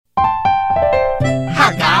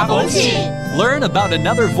风景 Learn about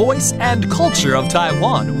another voice and culture of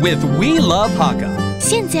Taiwan with We Love Hakka。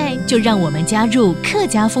现在就让我们加入客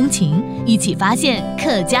家风情，一起发现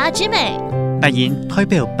客家之美。八音代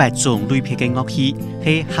表八種類別嘅樂器，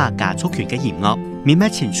係客家族群嘅音樂。明末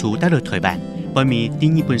清初帶來台灣，本面第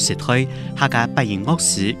日本時代客家八音樂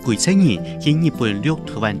師幾千人喺日本錄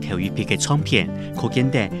台灣頭一批嘅唱片，可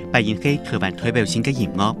見得八音係台灣代表性嘅音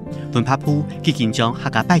樂。文化部已經將客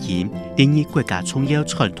家八音列入國家重要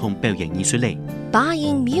傳統表演藝術嚟。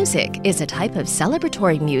Ba-ing music is a type of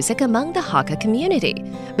celebratory music among the Hakka community,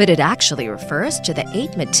 but it actually refers to the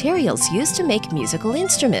 8 materials used to make musical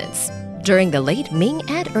instruments. During the late Ming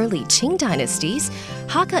and early Qing Dynasties,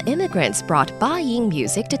 Hakka immigrants brought Ba-ing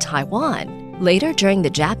music to Taiwan. Later, during the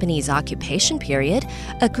Japanese occupation period,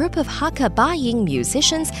 a group of Hakka Ba-ing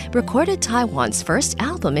musicians recorded Taiwan's first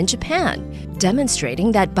album in Japan,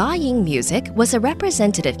 demonstrating that Ba-ing music was a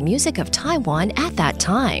representative music of Taiwan at that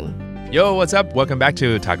time. Yo, what's up? Welcome back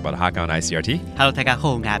to Talk About Hakka on ICRT. Hello， 大家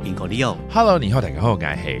好，我係邊個 Leo。Hello， 你好，大家好，我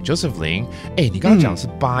係 Joseph 林。你剛剛講的是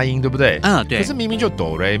八音，對不對？對。可是明明就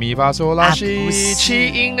哆來咪發嗦拉西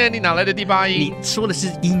7音呢，你哪來的第八音？你說的是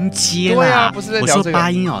音階啦。對啊，不是在聊這個。我說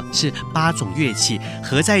八音是8種樂器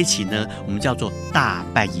合在一起呢，我們叫做大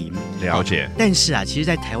八音。了解。但是啊，其實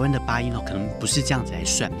在台灣的八音可能不是這樣子來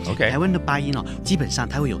算。OK。台灣的八音基本上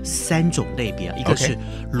它會有3種類別，一個是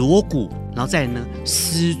鑼鼓，然後再來呢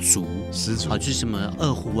絲竹。就是什麼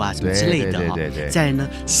二胡啊什麼之類的對。再來呢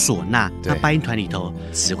嗩吶，那八音團裡頭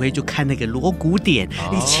指揮就看那個鑼鼓點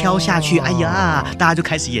一敲下去，哎呀，大家就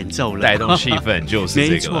開始演奏了，帶動氣氛就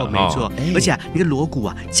是這個了。沒錯，而且那個鑼鼓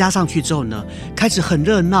啊加上去之後呢，開始很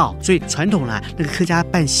熱鬧，所以傳統啦，那個客家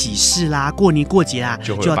辦喜事啦、過年過節啦，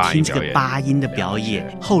就要聽這個八音的表演。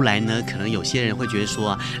後來呢，可能有些人會覺得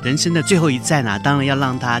說，人生的最後一站啊，當然要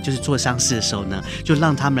讓他就是做喪事的時候呢，就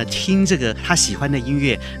讓他們聽這個他喜歡的音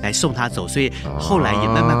樂來送他走，所以後來也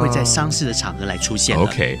慢慢會在喪事的場合來出現。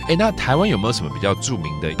OK， 那台灣有沒有什麼比較著名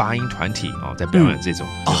的八音團體在表演這種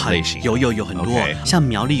類型？有很多，像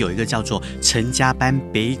苗栗有一個叫做陳家班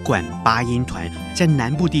北管八音團，在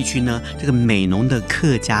南部地區呢，這個美濃的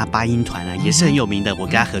客家八音團啊，也是很有名的，我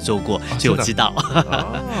跟他合作過，所以我知道。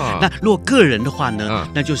那如果個人的話呢，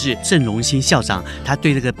那就是鄭榮興校長，他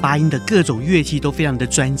對這個八音的各種樂器都非常的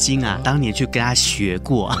專精啊，當年去跟他學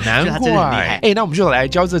過，難怪。他真的很厲害。那我們就來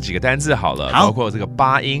教這幾個單字好了，包括這個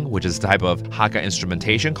八音 which is a type of Hakka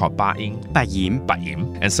instrumentation called 八音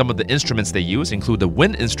and some of the instruments they use include the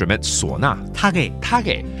wind instrument 嗩吶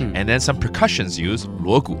타게 and then some percussions use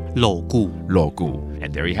鑼鼓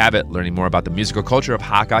and there you have it, learning more about the musical culture of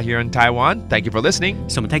Hakka here in Taiwan. Thank you for listening.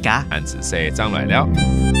 什麼大家安子 say 張來了。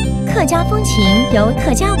客家風情由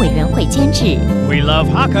客家委員會監製。 We Love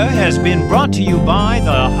Hakka has been brought to you by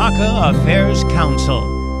the Hakka Affairs Council.